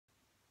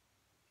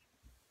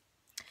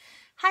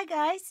Hi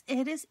guys,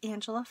 it is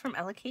Angela from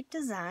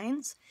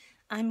ElaCateDesigns.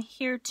 I'm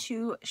here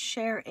to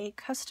share a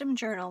custom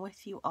journal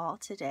with you all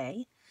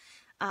today.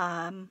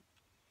 I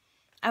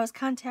was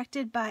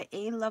contacted by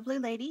a lovely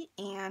lady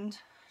and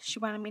she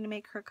wanted me to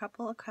make her a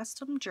couple of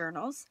custom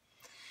journals.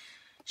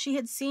 She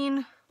had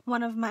seen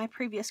one of my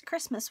previous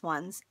Christmas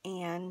ones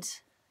and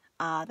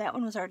that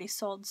one was already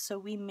sold, so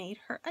we made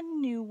her a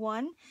new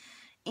one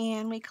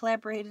and we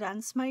collaborated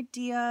on some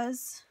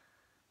ideas.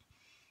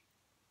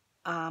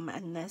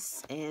 And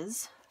this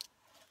is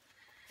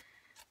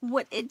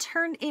what it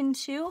turned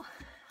into.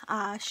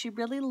 She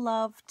really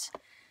loved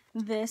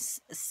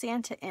this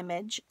Santa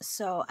image,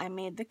 so I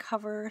made the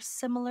cover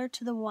similar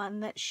to the one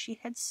that she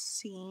had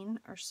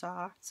seen or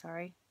saw.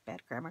 Sorry,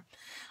 bad grammar.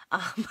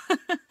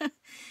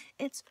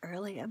 It's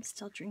early. I'm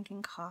still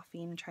drinking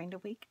coffee and trying to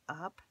wake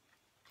up.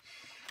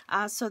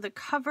 So the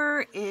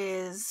cover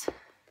is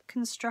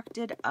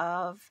constructed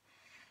of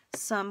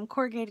some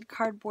corrugated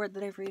cardboard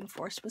that I've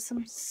reinforced with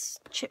some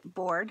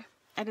chipboard.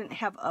 I didn't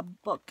have a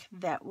book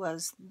that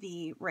was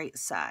the right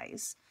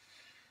size.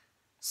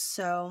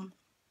 So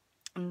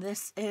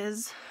this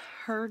is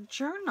her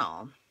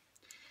journal.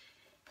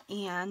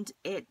 And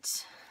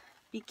it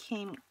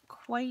became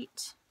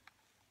quite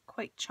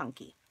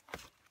chunky.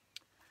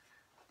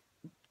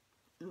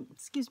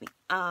 Excuse me.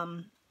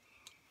 The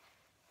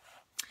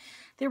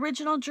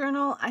original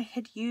journal, I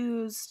had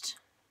used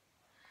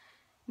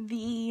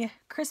the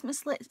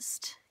Christmas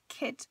list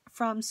kit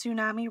from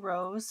Tsunami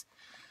Rose.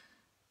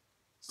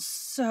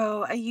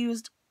 So I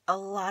used a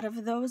lot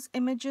of those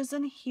images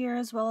in here,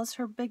 as well as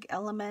her big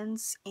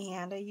elements,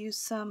 and I used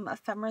some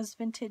Ephemera's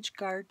Vintage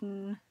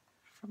Garden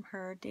from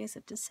her Days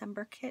of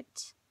December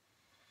kit.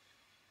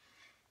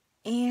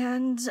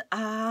 And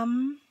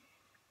I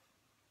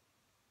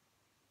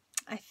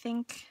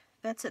think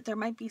that's it. There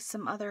might be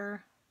some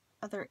other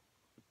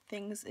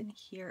things in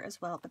here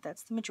as well, but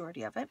that's the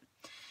majority of it.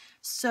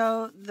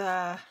 So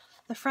the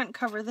front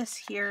cover, this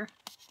here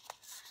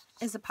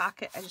is a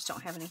pocket. I just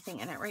don't have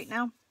anything in it right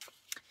now.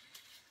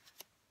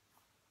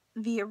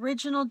 The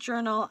original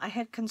journal I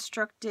had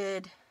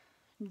constructed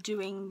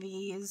doing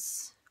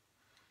these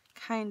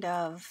kind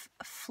of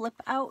flip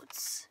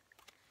outs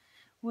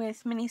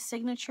with mini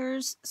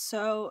signatures.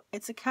 So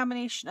it's a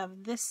combination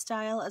of this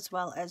style as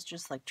well as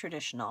just like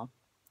traditional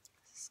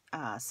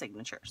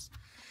signatures.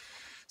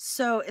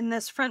 So in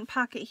this front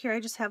pocket here, I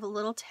just have a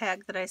little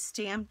tag that I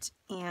stamped,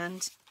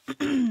 and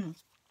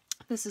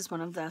this is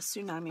one of the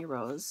Tsunami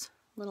Rose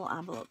little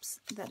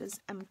envelopes that is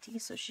empty,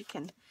 so she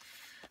can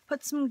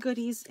put some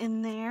goodies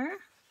in there.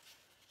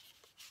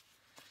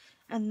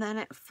 And then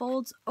it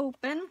folds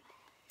open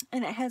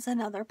and it has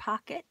another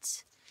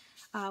pocket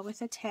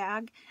with a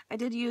tag. I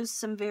did use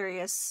some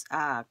various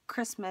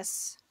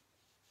Christmas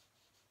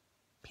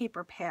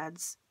paper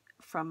pads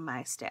from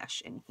my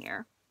stash in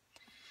here.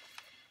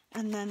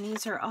 And then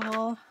these are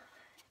all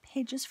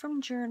pages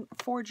from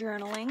for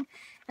journaling,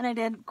 and I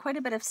did quite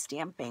a bit of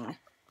stamping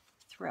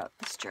throughout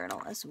this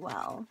journal as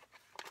well.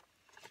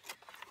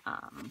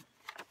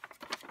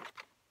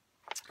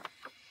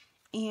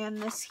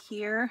 And this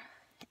here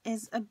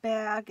is a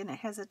bag, and it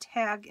has a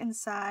tag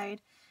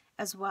inside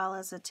as well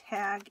as a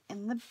tag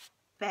in the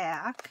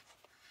back.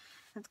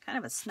 It's kind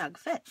of a snug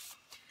fit.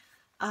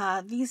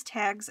 These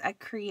tags I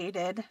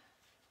created,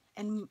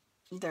 and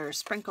they're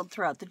sprinkled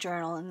throughout the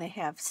journal, and they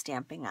have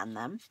stamping on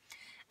them.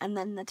 And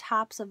then the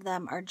tops of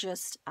them are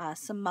just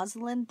some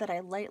muslin that I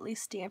lightly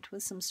stamped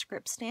with some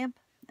script stamp,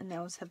 and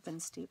those have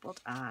been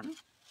stapled on.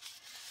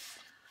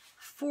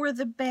 For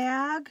the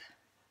bag,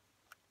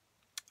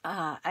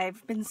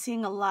 I've been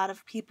seeing a lot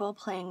of people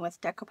playing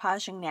with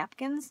decoupaging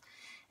napkins,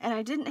 and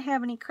I didn't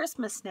have any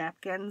Christmas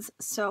napkins,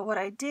 so what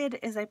I did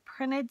is I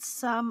printed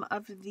some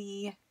of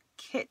the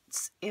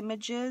kit's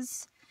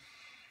images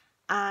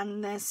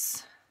on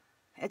this.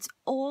 It's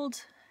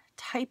old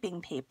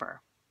typing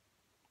paper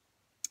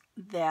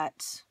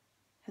that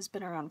has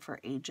been around for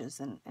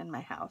ages in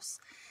my house.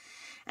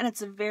 And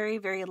it's a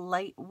very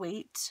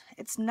lightweight.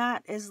 It's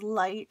not as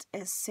light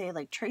as, say,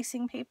 like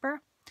tracing paper,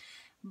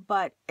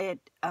 but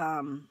it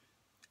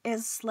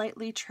is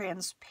slightly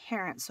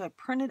transparent. So I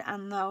printed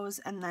on those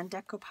and then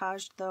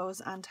decoupaged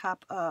those on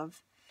top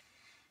of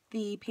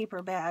the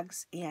paper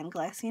bags and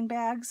glassine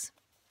bags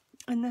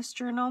in this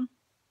journal,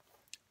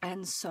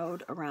 and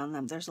sewed around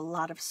them. There's a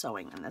lot of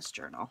sewing in this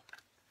journal.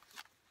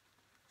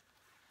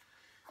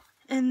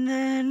 And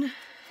then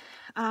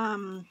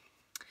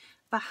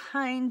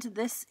behind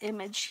this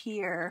image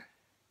here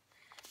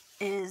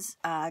is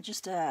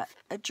just a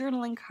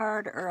journaling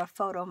card or a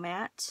photo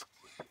mat.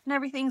 And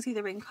everything's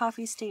either been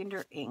coffee stained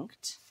or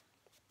inked.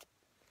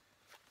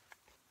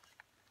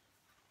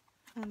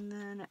 And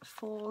then it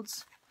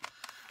folds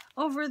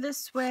over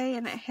this way,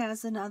 and it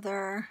has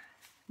another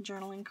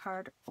journaling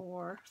card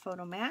or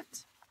photo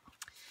mat.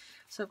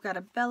 So I've got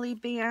a belly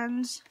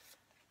band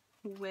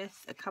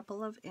with a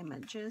couple of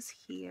images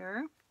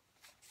here,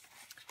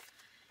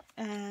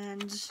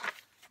 and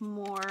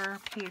more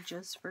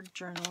pages for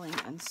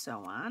journaling and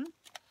so on.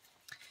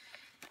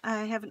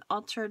 I have an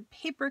altered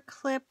paper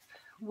clip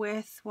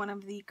with one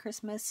of the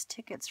Christmas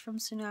tickets from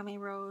Tsunami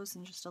Rose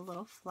and just a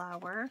little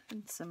flower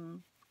and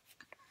some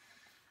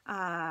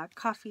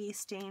coffee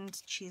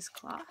stained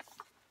cheesecloth.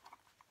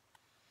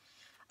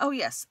 Oh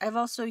yes, I've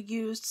also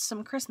used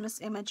some Christmas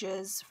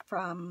images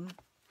from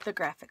the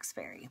Graphics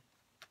Fairy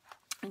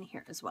in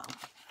here as well.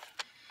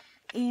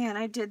 And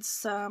I did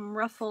some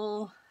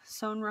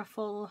sewn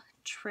ruffle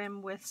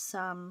trim with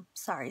some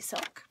sari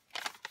silk.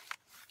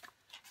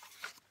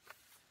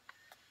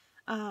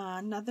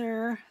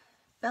 Another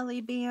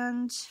belly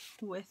band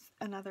with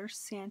another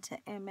Santa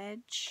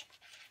image.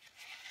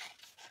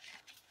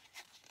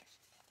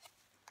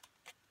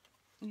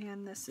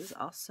 And this is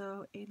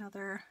also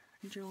another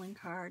journaling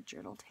card,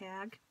 journal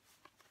tag.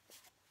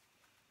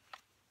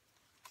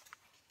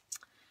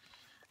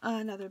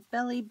 Another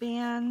belly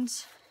band,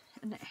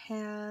 and it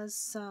has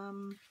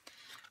some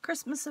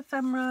Christmas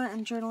ephemera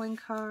and journaling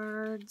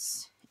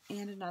cards,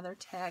 and another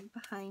tag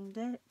behind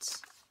it.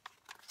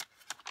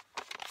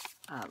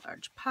 A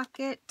large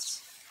pocket,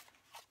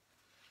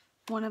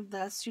 one of the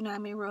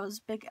Tsunami Rose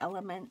Big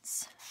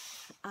Elements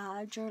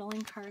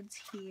journaling cards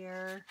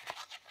here,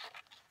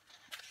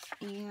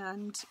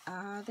 and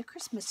the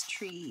Christmas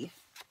tree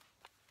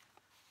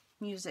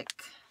music.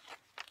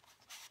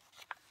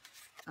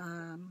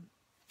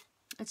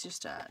 It's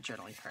just a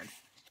journaling card.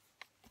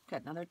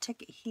 Got another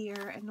ticket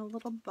here and a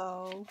little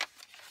bow.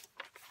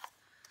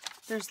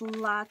 There's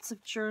lots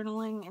of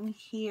journaling in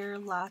here,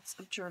 lots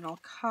of journal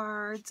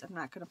cards. I'm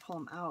not going to pull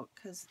them out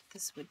because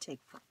this would take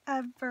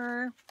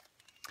forever.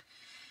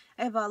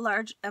 I have a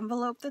large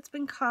envelope that's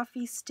been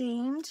coffee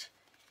stained,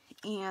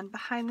 and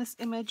behind this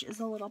image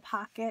is a little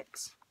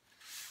pocket.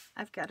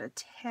 I've got a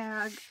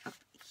tag up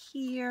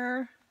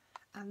here.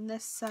 On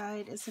this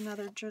side is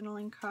another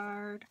journaling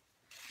card.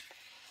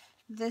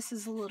 This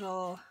is a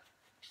little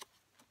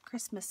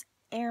Christmas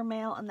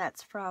airmail, and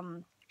that's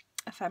from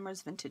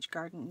Ephemera's Vintage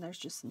Garden. There's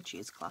just some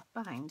cheesecloth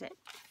behind it.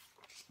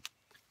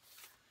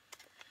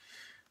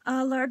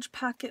 A large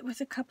pocket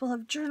with a couple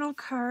of journal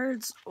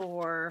cards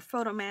or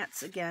photo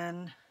mats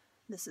again.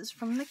 This is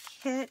from the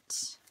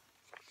kit.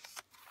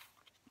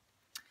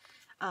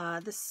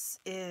 This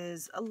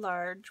is a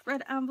large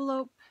red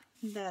envelope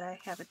that I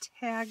have a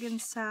tag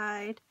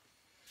inside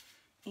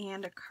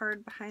and a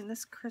card behind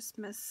this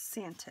Christmas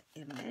Santa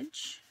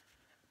image.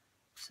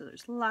 So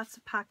there's lots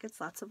of pockets,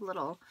 lots of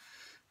little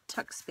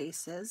tuck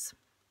spaces.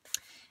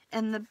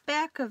 And the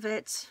back of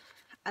it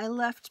I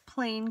left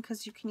plain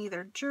because you can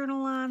either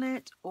journal on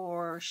it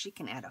or she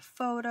can add a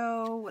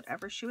photo,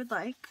 whatever she would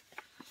like.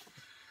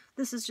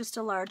 This is just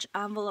a large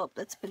envelope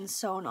that's been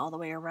sewn all the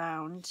way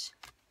around,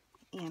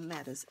 and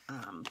that is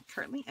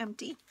currently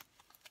empty.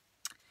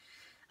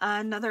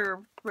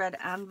 Another red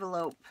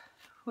envelope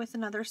with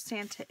another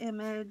Santa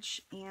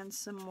image and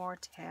some more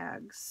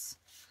tags.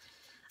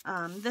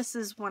 This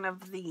is one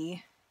of the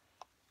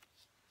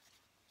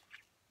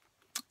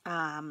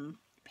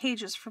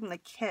pages from the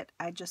kit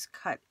I just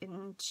cut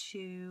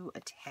into a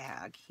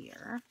tag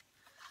here.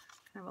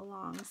 Kind of a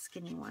long,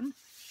 skinny one.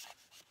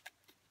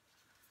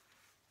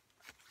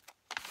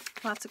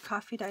 Lots of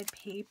coffee dyed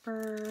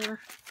paper.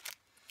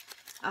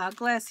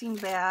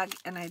 Glassine bag,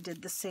 and I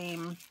did the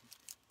same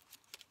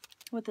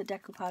with the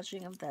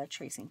decoupaging of the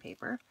tracing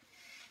paper.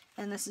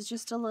 And this is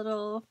just a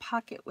little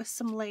pocket with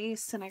some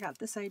lace, and I got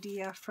this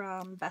idea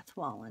from Beth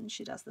Wallen.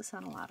 She does this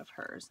on a lot of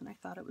hers, and I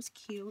thought it was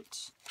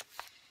cute.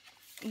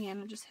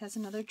 And it just has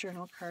another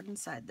journal card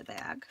inside the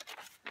bag.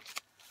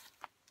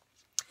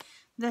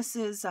 This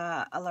is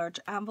a large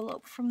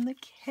envelope from the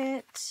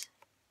kit,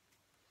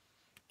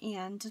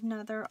 and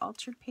another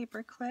altered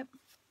paper clip.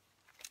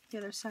 The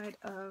other side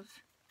of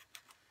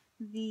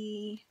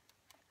the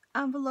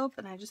envelope,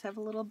 and I just have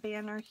a little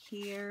banner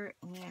here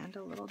and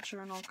a little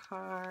journal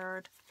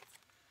card.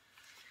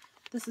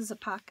 This is a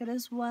pocket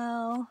as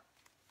well,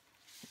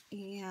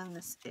 and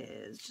this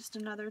is just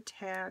another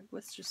tag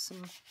with just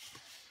some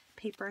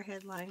paper I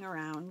had lying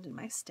around in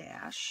my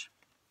stash.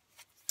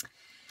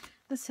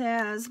 This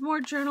has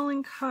more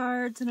journaling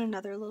cards and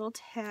another little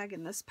tag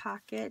in this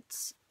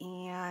pocket,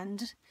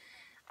 and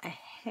I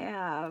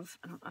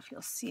don't know if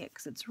you'll see it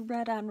because it's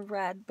red on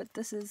red, but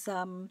this is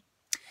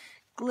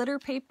glitter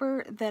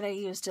paper that I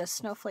used a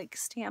snowflake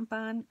stamp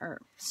on,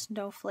 or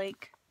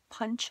snowflake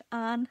punch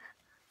on,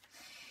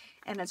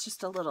 and it's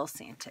just a little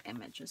Santa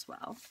image as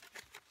well.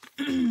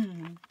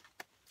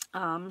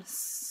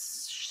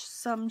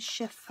 Some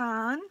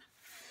chiffon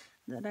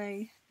that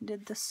I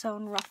did the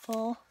sewn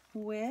ruffle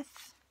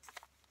with.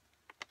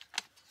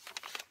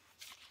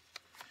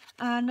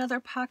 Another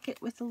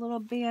pocket with a little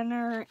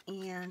banner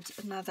and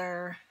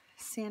another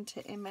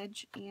Santa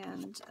image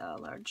and a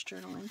large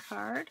journaling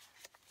card.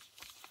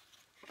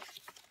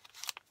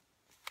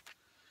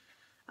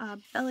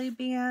 Belly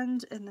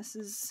band, and this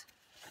is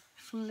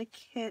from the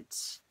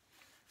kit.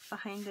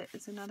 Behind it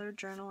is another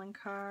journaling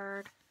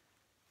card.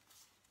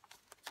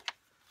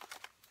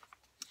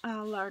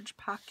 A large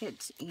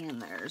pocket,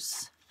 and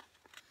there's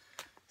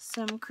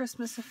some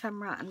Christmas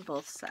ephemera on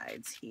both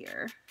sides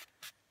here.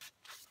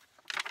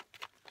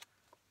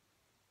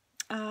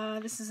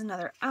 This is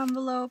another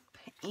envelope,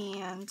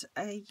 and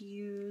I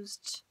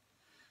used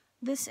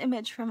this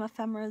image from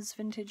Ephemera's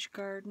Vintage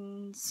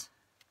Gardens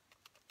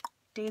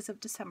Days of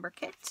December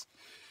kit,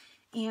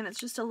 and it's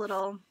just a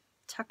little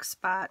tuck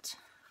spot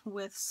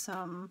with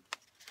some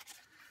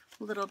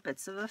little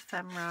bits of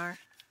ephemera.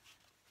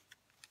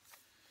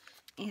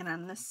 And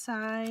on this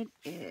side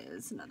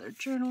is another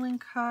journaling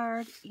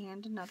card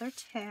and another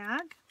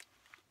tag.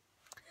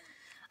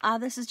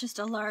 This is just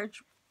a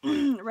large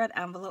red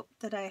envelope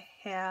that I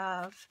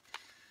have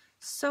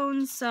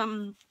sewn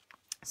some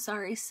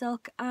sari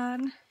silk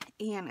on,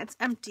 and it's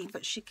empty,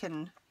 but she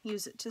can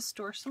use it to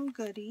store some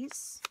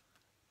goodies.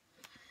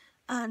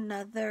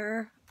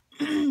 Another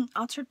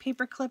altered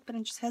paper clip, and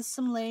it just has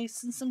some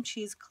lace and some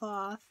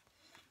cheesecloth.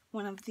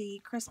 One of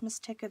the Christmas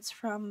tickets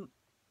from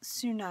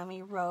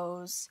Tsunami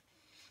Rose.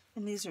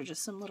 And these are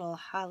just some little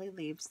holly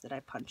leaves that I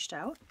punched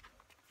out.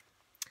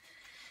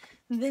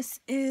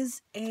 This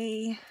is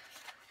a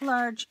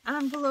large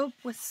envelope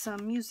with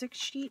some music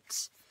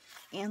sheet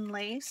and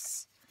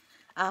lace.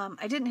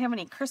 I didn't have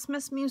any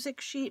Christmas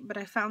music sheet, but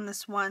I found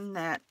this one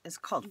that is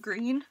called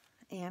Green,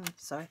 and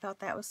so I thought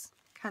that was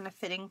kind of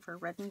fitting for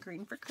red and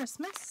green for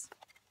Christmas.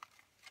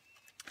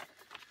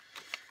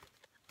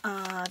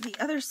 The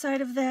other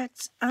side of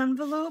that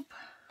envelope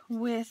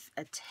with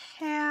a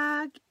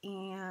tag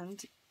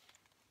and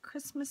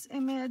Christmas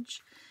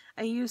image.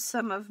 I used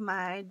some of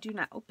my Do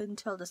Not Open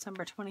Till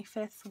December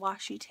 25th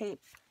washi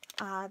tape.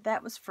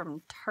 That was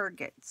from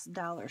Target's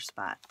Dollar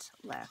Spot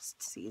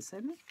last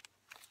season.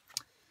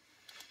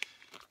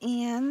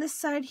 And this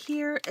side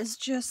here is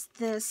just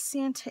this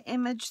Santa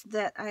image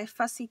that I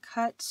fussy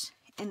cut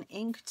and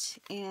inked,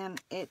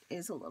 and it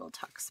is a little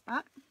tuck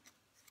spot.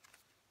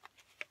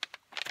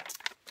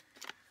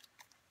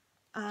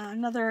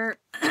 Another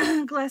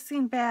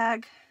glassine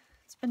bag.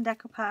 It's been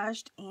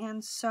decoupaged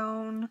and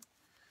sewn,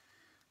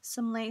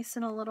 some lace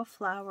and a little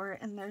flower,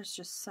 and there's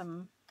just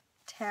some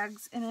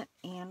tags in it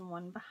and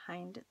one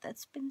behind it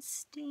that's been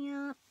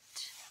stamped.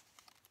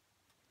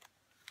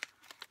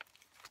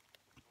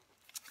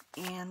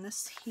 And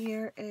this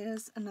here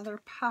is another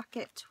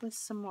pocket with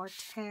some more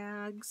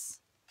tags.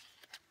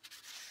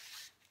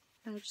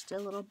 And just a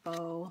little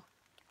bow.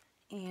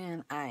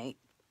 And I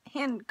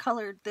hand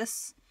colored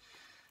this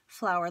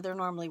flower, they're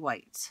normally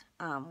white,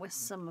 with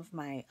some of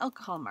my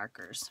alcohol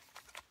markers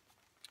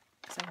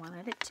because I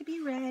wanted it to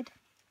be red.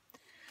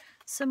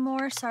 Some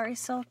more sari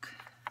silk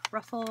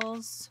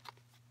ruffles,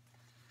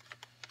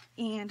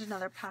 and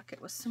another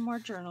pocket with some more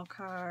journal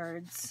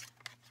cards.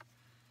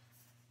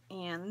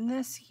 And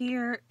this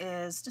here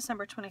is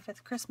December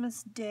 25th,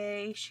 Christmas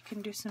Day. She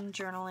can do some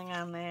journaling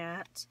on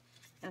that,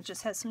 and it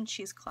just has some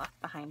cheesecloth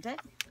behind it.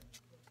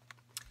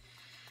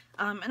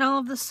 And all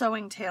of the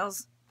sewing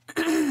tails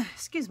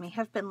excuse me,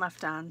 have been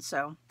left on,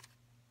 so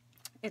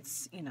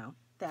it's, you know,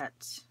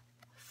 that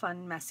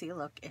fun, messy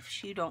look.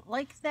 If you don't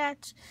like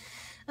that,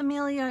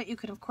 Amelia, you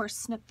can, of course,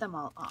 snip them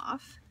all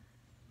off.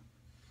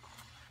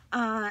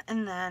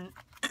 And then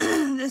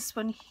this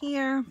one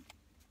here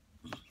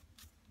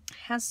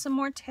has some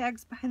more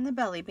tags behind the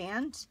belly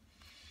band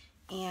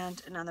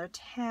and another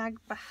tag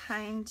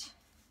behind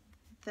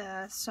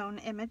the sewn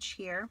image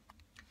here.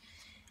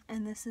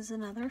 And this is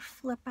another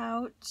flip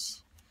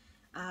out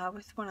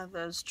with one of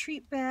those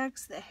treat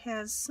bags that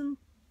has some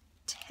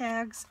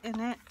tags in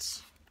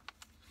it.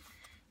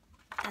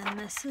 And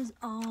this is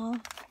all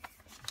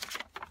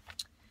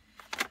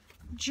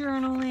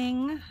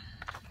journaling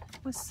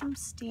with some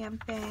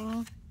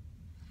stamping.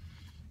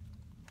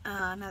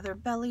 Another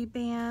belly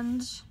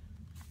band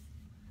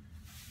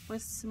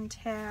with some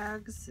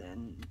tags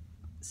and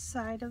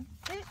side of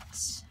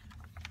it.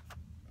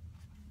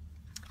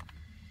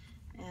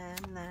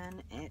 And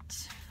then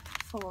it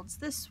folds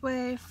this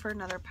way for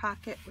another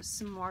pocket with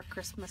some more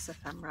Christmas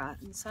ephemera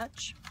and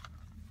such.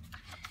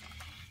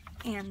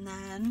 And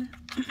then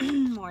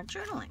more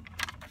journaling.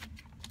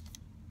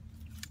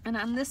 And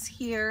on this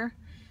here,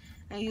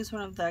 I used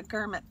one of the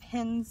garment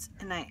pins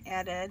and I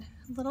added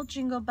a little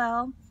jingle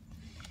bell.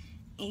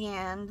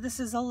 And this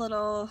is a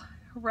little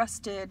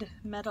rusted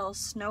metal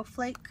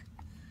snowflake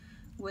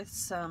with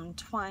some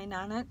twine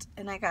on it.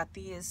 And I got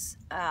these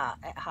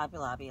at Hobby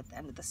Lobby at the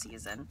end of the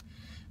season.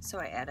 So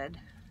I added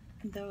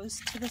those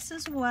to this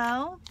as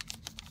well.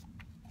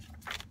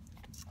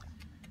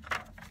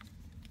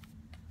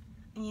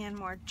 And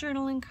more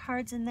journaling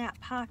cards in that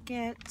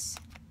pocket.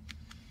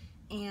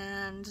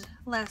 And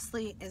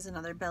lastly is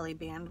another belly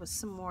band with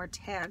some more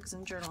tags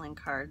and journaling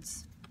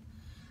cards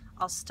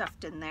all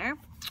stuffed in there.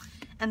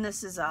 And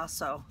this is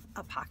also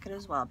a pocket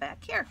as well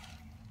back here.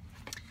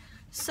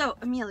 So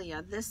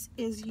Amelia, this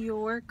is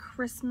your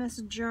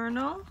Christmas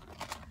journal.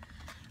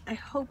 I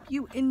hope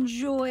you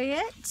enjoy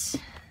it.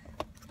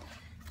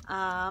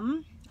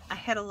 I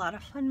had a lot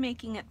of fun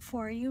making it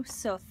for you,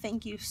 so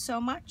thank you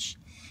so much.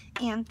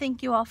 And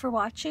thank you all for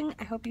watching.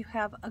 I hope you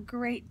have a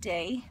great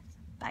day.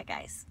 Bye,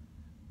 guys.